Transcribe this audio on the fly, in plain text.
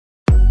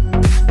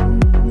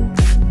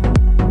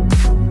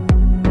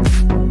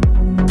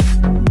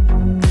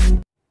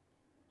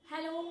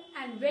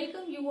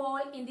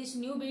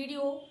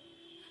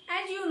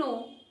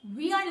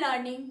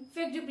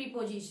fixed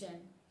preposition,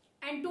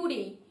 and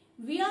today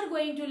we are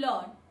going to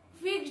learn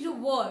fixed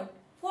word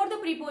for the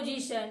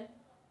preposition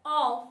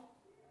of,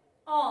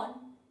 on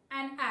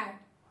and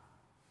at.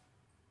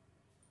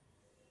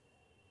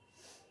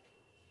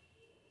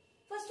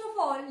 First of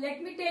all,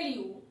 let me tell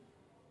you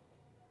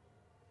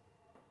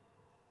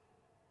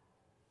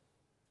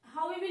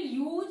how we will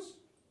use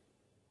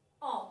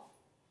of.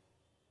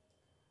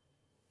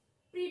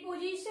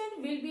 Preposition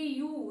will be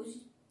used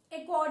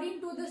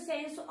according to the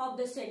sense of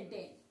the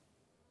sentence.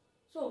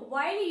 So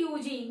while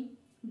using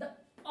the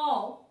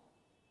of,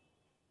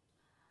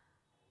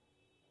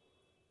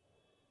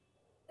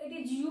 it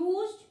is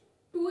used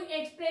to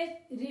express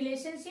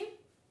relationship.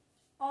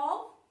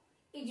 Of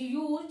is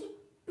used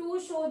to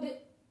show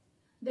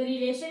the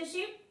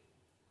relationship,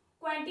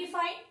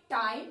 quantify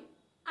time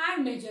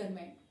and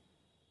measurement.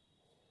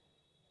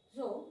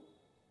 So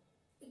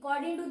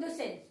according to the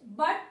sense,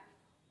 but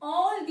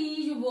all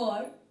these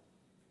words,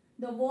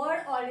 the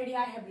word already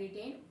I have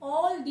written,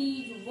 all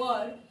these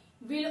words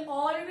will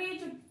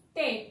always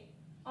take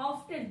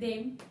after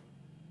them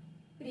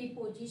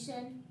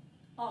preposition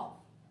of.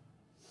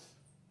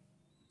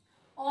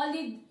 All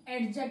the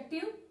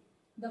adjective,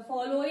 the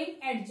following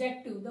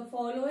adjective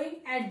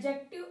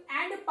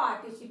and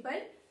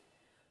participle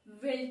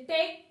will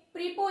take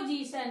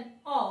preposition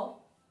of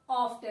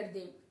after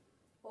them.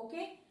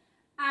 Okay,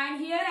 and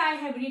here I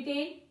have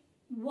written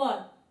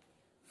verb.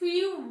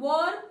 Few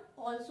verb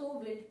also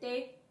will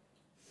take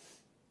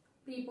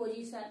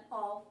preposition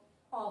of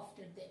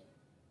after them.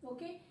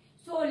 Okay,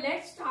 so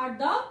let's start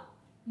the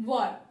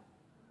verb.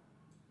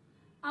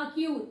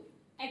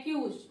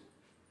 Accused.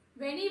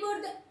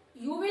 Whenever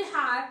you will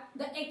have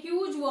the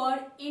accused word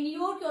in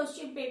your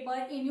question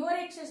paper, in your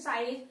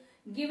exercise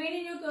given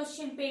in your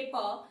question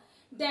paper,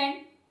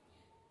 then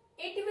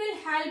it will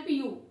help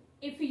you.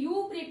 If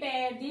you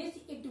prepare this,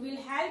 it will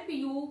help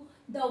you.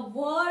 The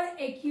word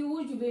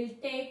accused will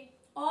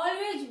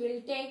always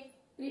take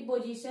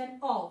preposition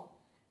of.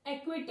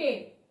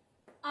 Acquitted,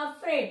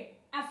 afraid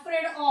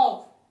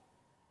of.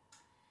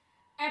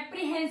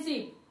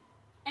 Apprehensive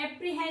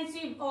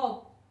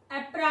of.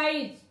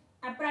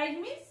 Apprised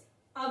means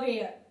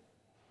aware.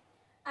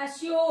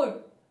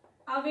 Assured,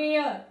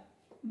 aware.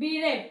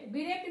 Bereft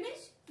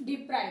means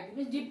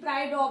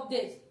deprived of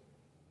this.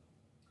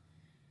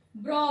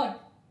 Broad,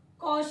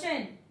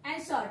 caution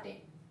and certain.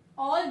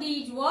 All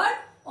these words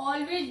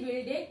always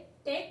will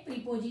take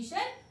preposition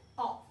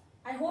of.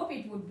 I hope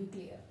it would be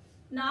clear.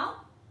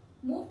 Now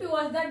move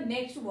towards the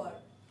next word.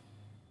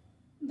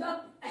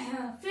 The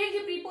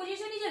fixed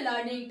preposition is a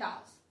learning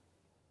task.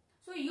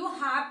 So you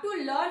have to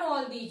learn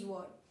all these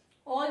words.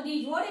 All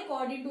these words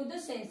according to the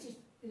sense,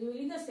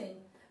 really the same.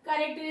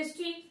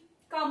 Characteristic,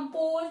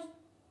 composed.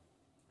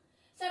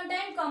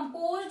 Sometimes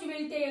composed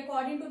will take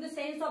according to the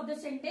sense of the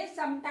sentence.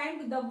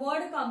 Sometimes the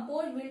word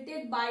composed will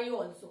take by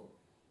also.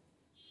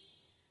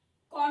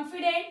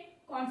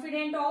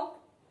 Confident of.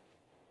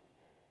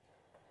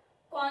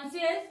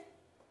 Conscious,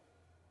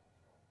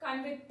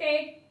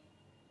 convicted,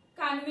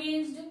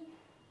 convinced.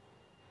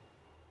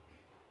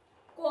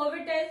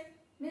 Covetous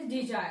means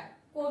desire.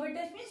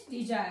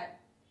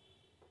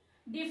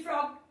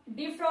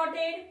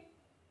 Defrauded,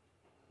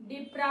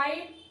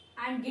 deprived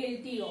and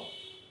guilty of.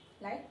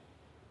 Like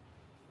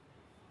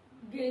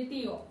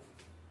guilty of.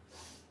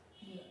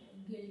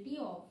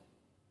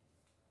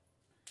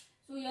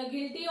 So you are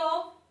guilty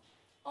of.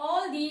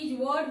 All these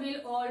words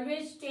will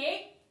always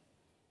take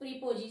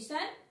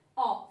preposition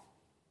of.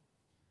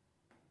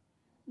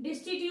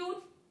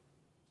 Destitute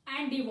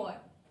and devoid.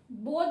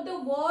 Both the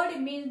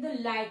word means the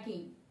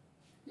lacking,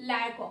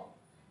 lack of.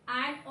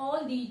 And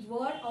all these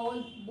words,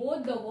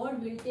 both the word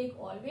will take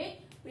always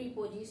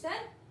preposition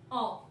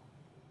of.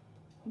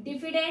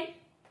 Diffident,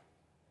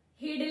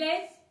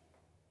 heedless,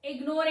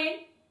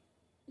 ignorant,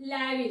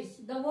 lavish.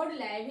 The word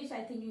lavish,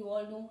 I think you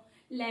all know.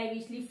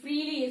 Lavishly,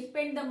 freely,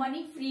 spend the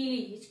money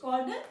freely. It's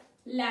called the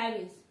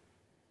lavish.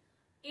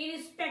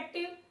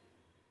 Irrespective,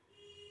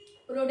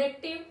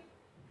 productive,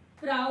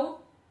 proud,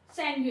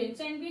 sanguine.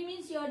 Sanguine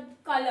means your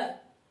color,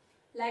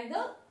 like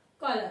the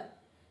color.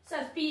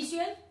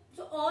 Suspicious.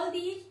 So all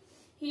these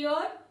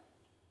here,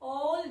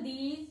 all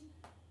these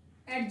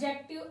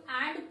adjective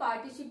and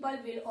participle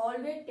will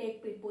always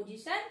take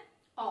preposition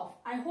of.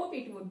 I hope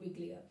it would be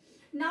clear.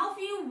 Now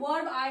few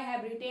verb I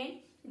have written.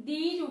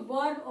 These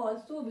verb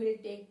also will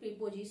take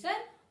preposition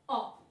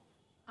of.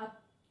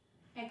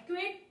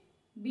 Acquit,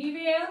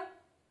 beware,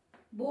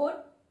 both,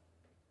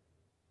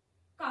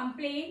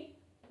 complain,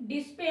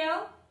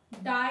 despair,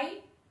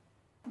 die,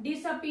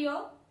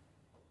 disappear,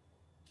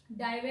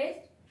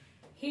 divest,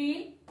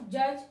 heal,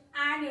 judge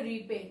and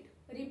repent.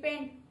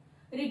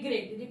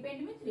 Regret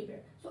means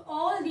repent. So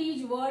all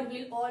these words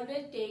will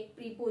always take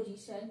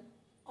preposition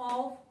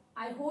of.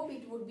 I hope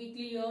it would be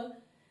clear.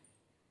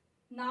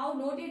 Now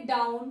note it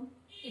down.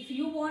 If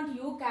you want,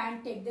 you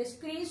can take the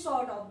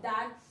screenshot of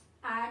that.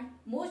 And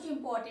most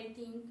important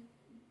thing,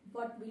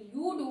 what will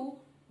you do?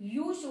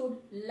 You should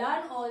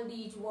learn all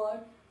these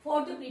words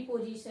for the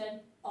preposition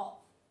of.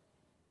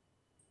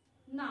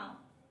 Now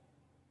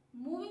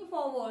moving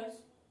forwards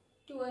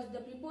towards the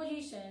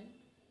preposition,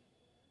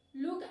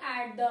 look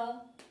at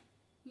the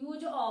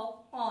use of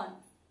on.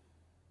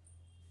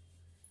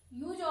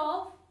 Use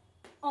of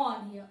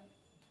on here.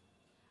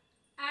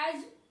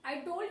 As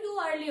I told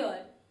you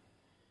earlier,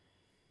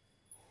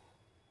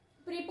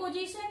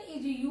 preposition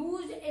is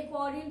used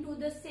according to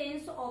the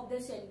sense of the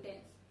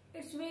sentence.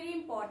 It's very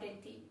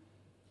important thing.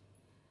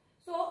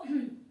 So,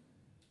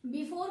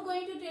 before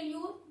going to tell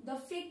you the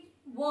fixed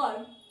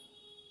word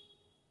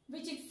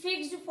which is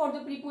fixed for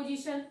the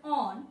preposition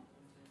on,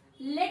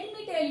 let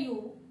me tell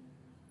you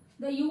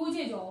the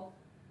usage of.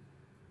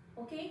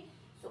 Okay,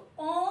 so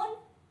on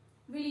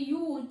will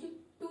used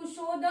to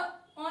show the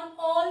on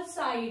all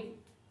side.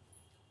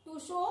 To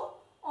show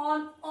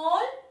on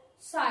all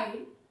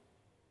side,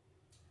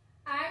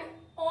 and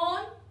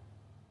on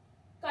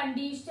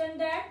condition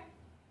that,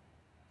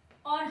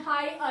 on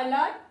high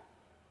alert,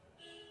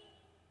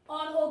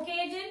 on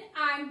occasion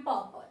and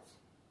purpose.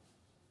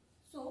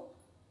 So,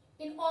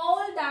 in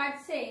all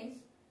that sense,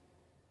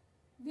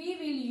 we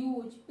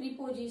will use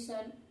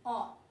preposition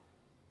on.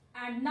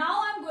 And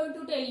now I am going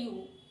to tell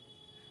you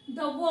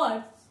the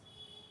words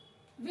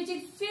which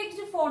is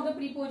fixed for the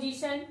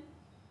preposition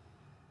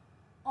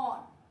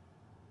on.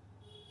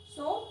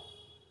 So,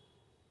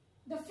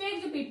 the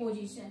fixed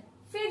preposition.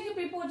 Fixed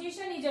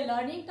preposition is a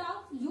learning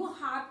task. You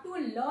have to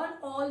learn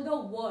all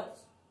the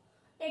words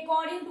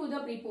according to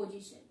the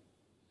preposition.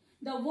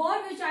 The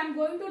word which I am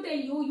going to tell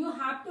you, you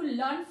have to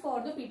learn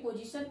for the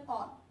preposition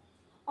on.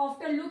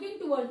 After looking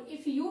towards,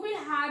 if you will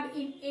have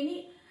in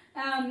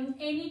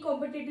any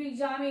competitive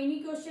exam,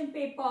 any question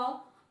paper,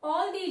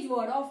 all these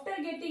words, after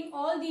getting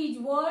all these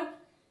words,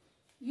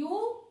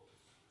 you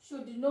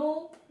should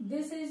know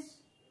this is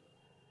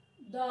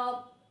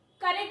the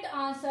correct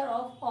answer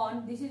of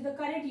on. This is the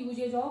correct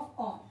usage of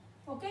on.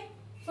 Okay.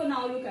 So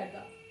now look at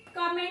the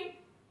comment,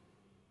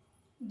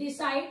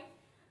 decide.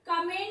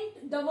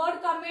 Comment, the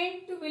word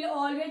comment will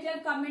always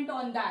have comment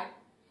on that.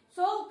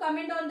 So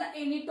comment on the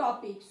any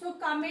topic. So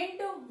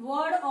comment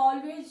word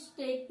always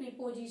take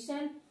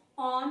preposition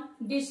on,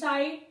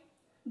 decide,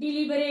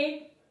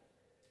 deliberate,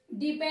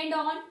 depend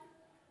on.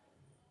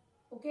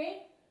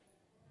 Okay.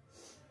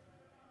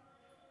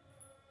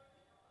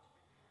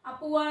 A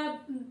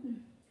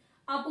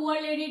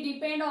poor lady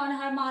depend on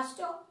her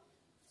master.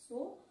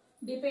 So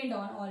depend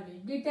on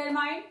always.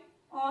 Determine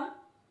on,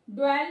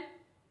 dwell,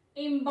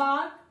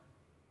 embark,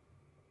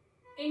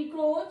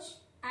 encroach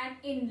and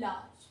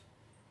enlarge.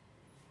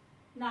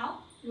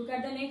 Now look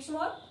at the next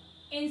word.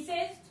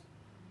 Insist,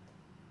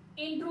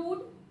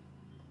 intrude,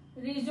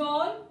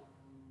 resolve,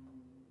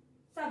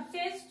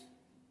 subsist,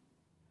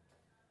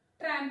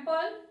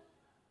 trample,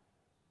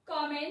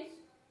 commence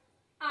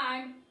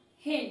and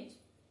hinge.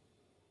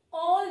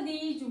 All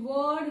these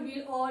words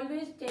will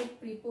always take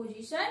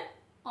preposition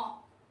on.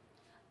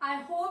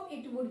 I hope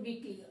it would be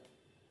clear.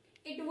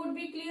 It would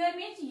be clear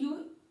means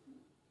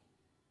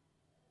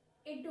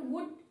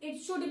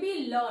it should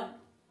be learned.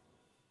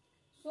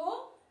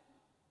 So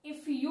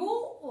if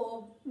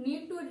you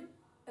need to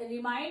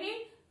remind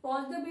it,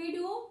 pause the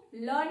video,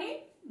 learn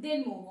it,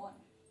 then move on.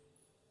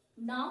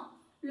 Now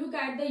look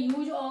at the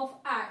use of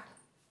at.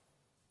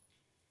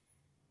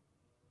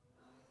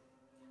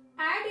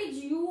 At is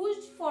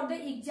used for the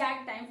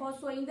exact time, for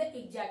showing the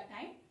exact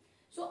time.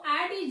 So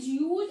at is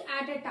used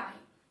at a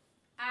time.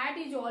 At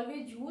is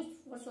always used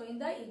for showing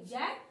the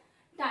exact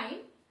time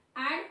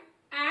and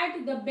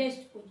at the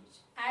best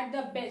position. At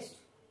the best.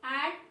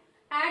 At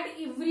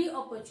every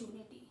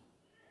opportunity.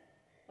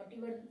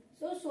 Whatever.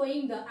 So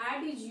showing the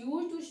at is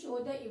used to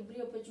show the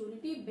every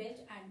opportunity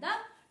best at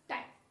the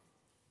time.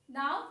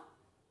 Now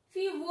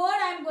few words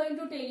I am going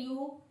to tell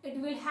you. It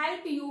will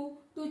help you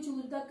to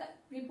choose the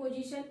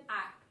preposition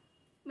at.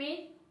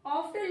 Means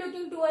after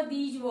looking towards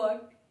these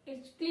words,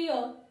 it's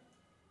clear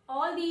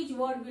all these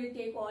words will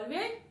take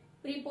always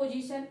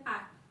preposition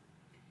at.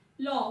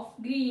 Laugh,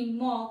 grin,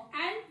 mock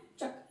and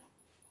chuckle.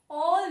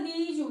 All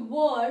these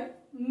words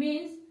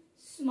means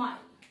smile.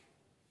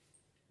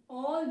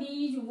 All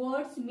these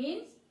words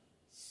means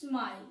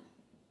smile.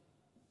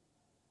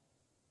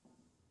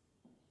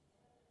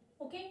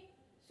 Okay.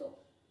 So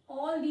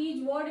all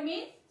these words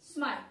means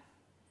smile.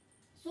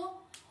 So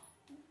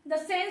the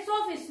sense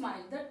of a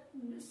smile,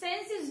 the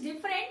sense is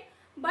different,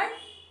 but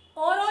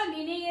overall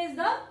meaning is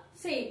the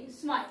same,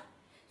 smile.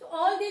 So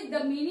all this,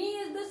 the meaning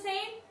is the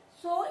same,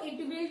 so it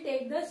will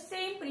take the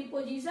same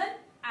preposition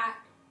at.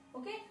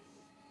 Okay.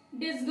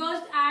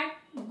 Disgust at,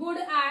 good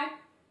at,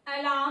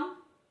 alarm,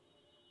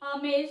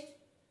 amazed,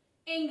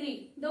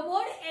 angry. The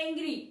word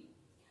angry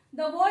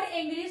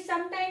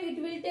sometimes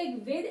it will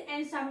take with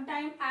and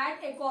sometimes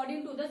at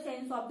according to the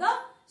sense of the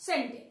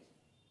sentence.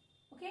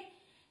 Okay.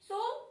 So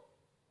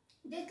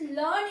just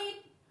learn it.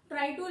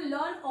 Try to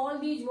learn all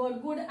these words.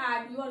 Good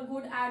at, you are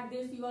good at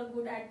this, you are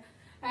good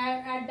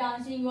at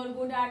dancing, you are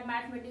good at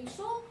mathematics.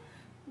 So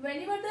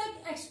whenever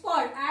the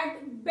expert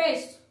at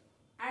best,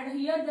 and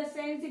here the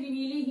sense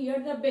revealing here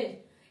the best,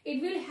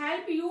 it will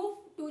help you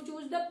to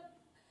choose the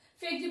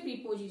fixed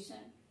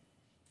preposition.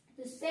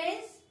 The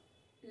sense,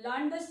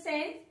 learn the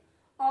sense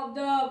of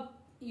the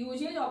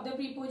usage of the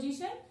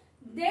preposition,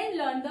 Then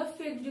learn the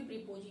fixed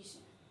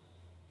preposition.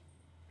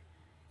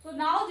 So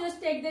now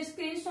just take the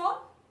screenshot.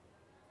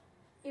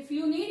 If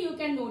you need, you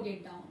can note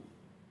it down.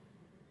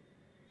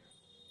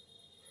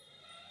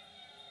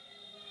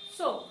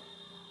 So,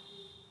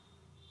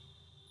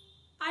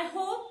 I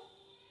hope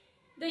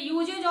the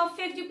usage of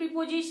fixed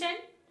preposition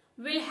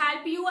will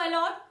help you a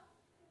lot.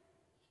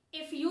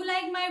 If you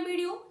like my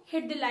video,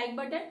 hit the like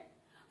button.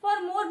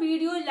 For more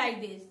videos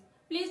like this,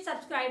 please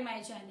subscribe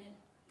my channel.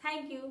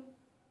 Thank you.